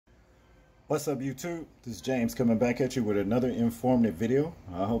What's up, YouTube? This is James coming back at you with another informative video.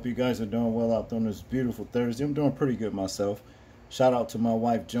 I hope you guys are doing well out there on this beautiful Thursday. I'm doing pretty good myself. Shout out to my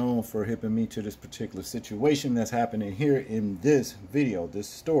wife Joan for hipping me to this particular situation that's happening here in this video, this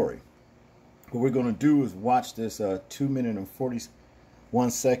story. What we're going to do is watch this 2 minute and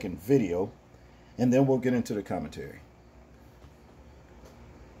 41 second video, and then we'll get into the commentary.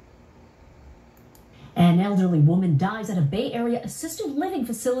 An elderly woman dies at a Bay Area assisted living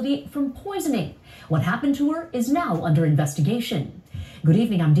facility from poisoning. What happened to her is now under investigation. Good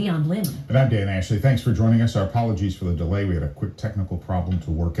evening, I'm Dion Lynn. And I'm Dan Ashley. Thanks for joining us. Our apologies for the delay. We had a quick technical problem to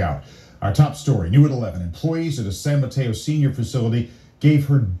work out. Our top story, new at 11. Employees at a San Mateo senior facility gave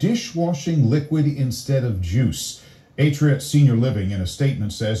her dishwashing liquid instead of juice. Atria Senior Living, in a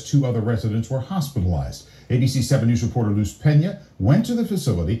statement, says 2 other residents were hospitalized. ABC 7 News reporter Luz Pena went to the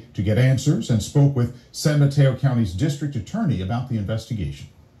facility to get answers and spoke with San Mateo County's district attorney about the investigation.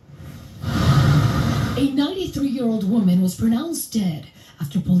 A 93-year-old woman was pronounced dead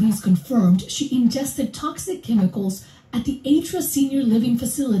after police confirmed she ingested toxic chemicals at the Atria Senior Living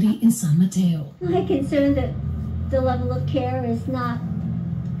facility in San Mateo. I'm concerned that the level of care is not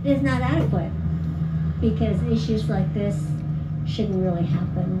adequate, because issues like this shouldn't really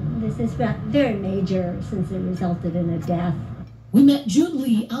happen. This is very major since it resulted in a death. We met June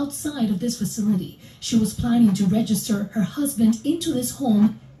Lee outside of this facility. She was planning to register her husband into this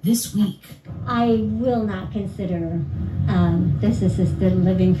home this week. I will not consider this assisted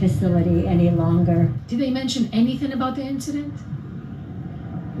living facility any longer. Did they mention anything about the incident?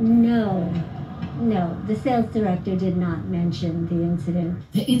 No, the sales director did not mention the incident.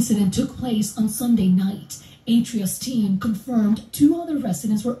 The incident took place on Sunday night. Atria's team confirmed 2 other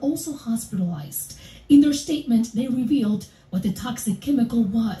residents were also hospitalized. In their statement, they revealed what the toxic chemical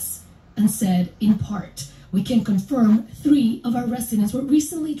was and said, in part, "We can confirm 3 of our residents were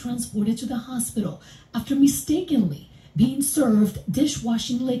recently transported to the hospital after mistakenly being served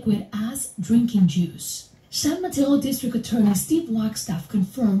dishwashing liquid as drinking juice." San Mateo District Attorney Steve Wagstaff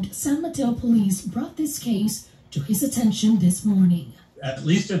confirmed San Mateo police brought this case to his attention this morning. At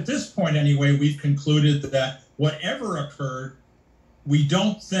least at this point anyway, we've concluded that whatever occurred, we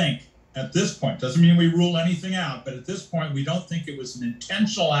don't think, at this point, doesn't mean we rule anything out, but at this point, we don't think it was an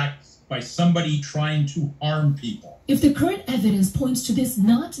intentional act by somebody trying to harm people. If the current evidence points to this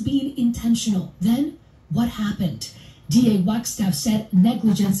not being intentional, then what happened? DA Wagstaff said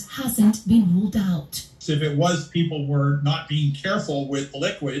negligence hasn't been ruled out. So if it was people were not being careful with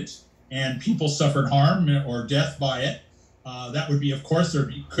liquids and people suffered harm or death by it, that would be, of course, there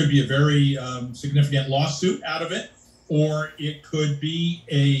could be a very significant lawsuit out of it, or it could be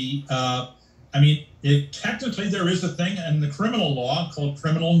technically there is a thing in the criminal law called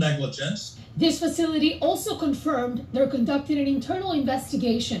criminal negligence. This facility also confirmed they're conducting an internal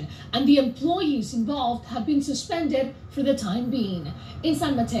investigation and the employees involved have been suspended for the time being. In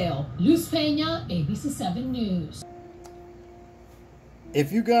San Mateo, Luz Pena, ABC 7 News.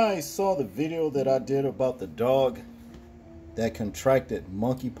 If you guys saw the video that I did about the dog that contracted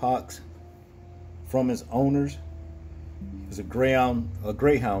monkeypox from his owners, it was a greyhound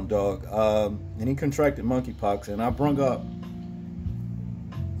dog, and he contracted monkeypox, and I brought up,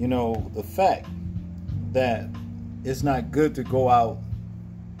 the fact that it's not good to go out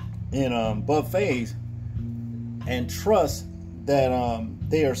in buffets and trust that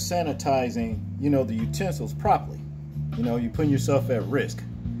they are sanitizing, the utensils properly. You're putting yourself at risk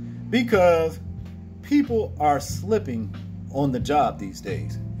because people are slipping on the job these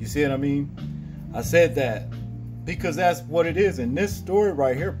days. You see what I mean? I said that because that's what it is, and this story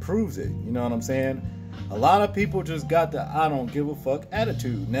right here proves it. You know what I'm saying? A lot of people just got the I don't give a fuck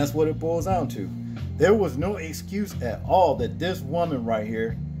attitude, and that's what it boils down to. There was no excuse at all that this woman right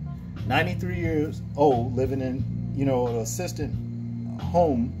here, 93 years old, living in, an assistant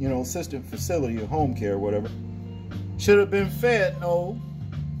home, assistant facility or home care or whatever, should have been fed no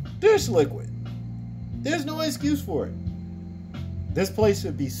dish liquid. There's no excuse for it. This place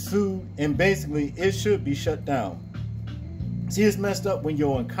should be sued, and basically it should be shut down. See, it's messed up when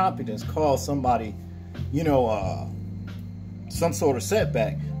your incompetence caused somebody, some sort of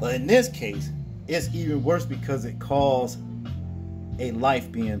setback. But in this case, it's even worse because it caused a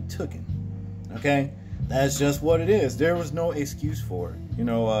life being taken. Okay? That's just what it is. There was no excuse for it.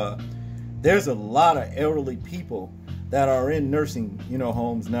 There's a lot of elderly people that are in nursing,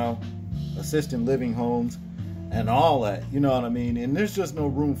 homes now, assisted living homes, and all that, you know what I mean? And there's just no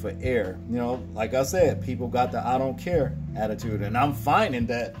room for error. Like I said, people got the I don't care attitude. And I'm finding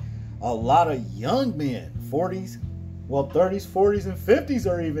that a lot of young men, 40s, 30s, 40s, and 50s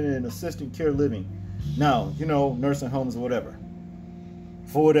are even in assisted care living now, nursing homes or whatever.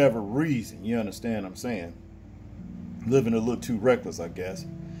 for whatever reason. You understand what I'm saying? Living a little too reckless, I guess.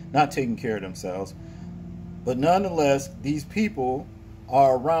 Not taking care of themselves. But nonetheless, these people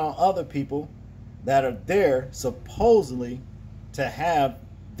are around other people that are there supposedly to have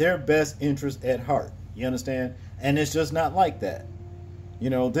their best interest at heart. You understand? And it's just not like that. You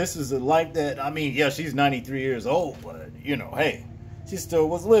know, this is a like that. I mean, yeah, she's 93 years old, but, you know, hey, she still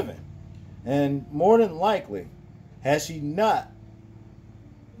was living. And more than likely, had she not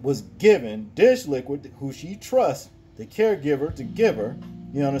was given dish liquid, who she trusts, the caregiver, to give her,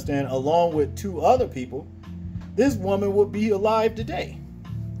 you understand, along with 2 other people, this woman would be alive today.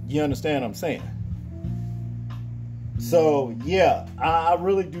 You understand what I'm saying? So, yeah, I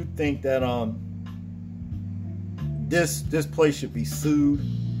really do think that this place should be sued,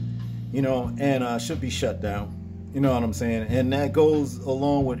 you know, and should be shut down. You know what I'm saying? And that goes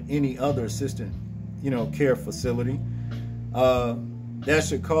along with any other assistant, you know, care facility. That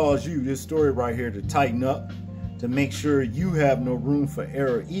should cause you, this story right here, to tighten up, to make sure you have no room for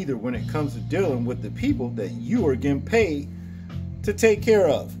error either when it comes to dealing with the people that you are getting paid to take care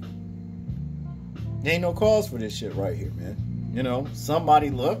of. There ain't no cause for this shit right here, man. You know, somebody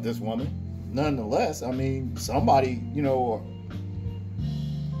loved this woman. Nonetheless, I mean, somebody, you know,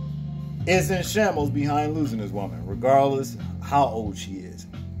 is in shambles behind losing this woman, regardless how old she is.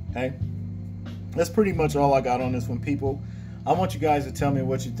 Okay? That's pretty much all I got on this one, people. I want you guys to tell me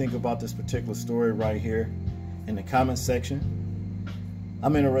what you think about this particular story right here in the comment section.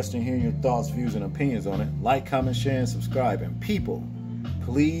 I'm interested in hearing your thoughts, views, and opinions on it. Like, comment, share, and subscribe. And people,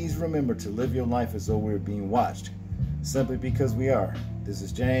 please remember to live your life as though we're being watched. Simply because we are. This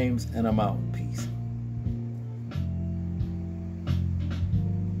is James, and I'm out. Peace.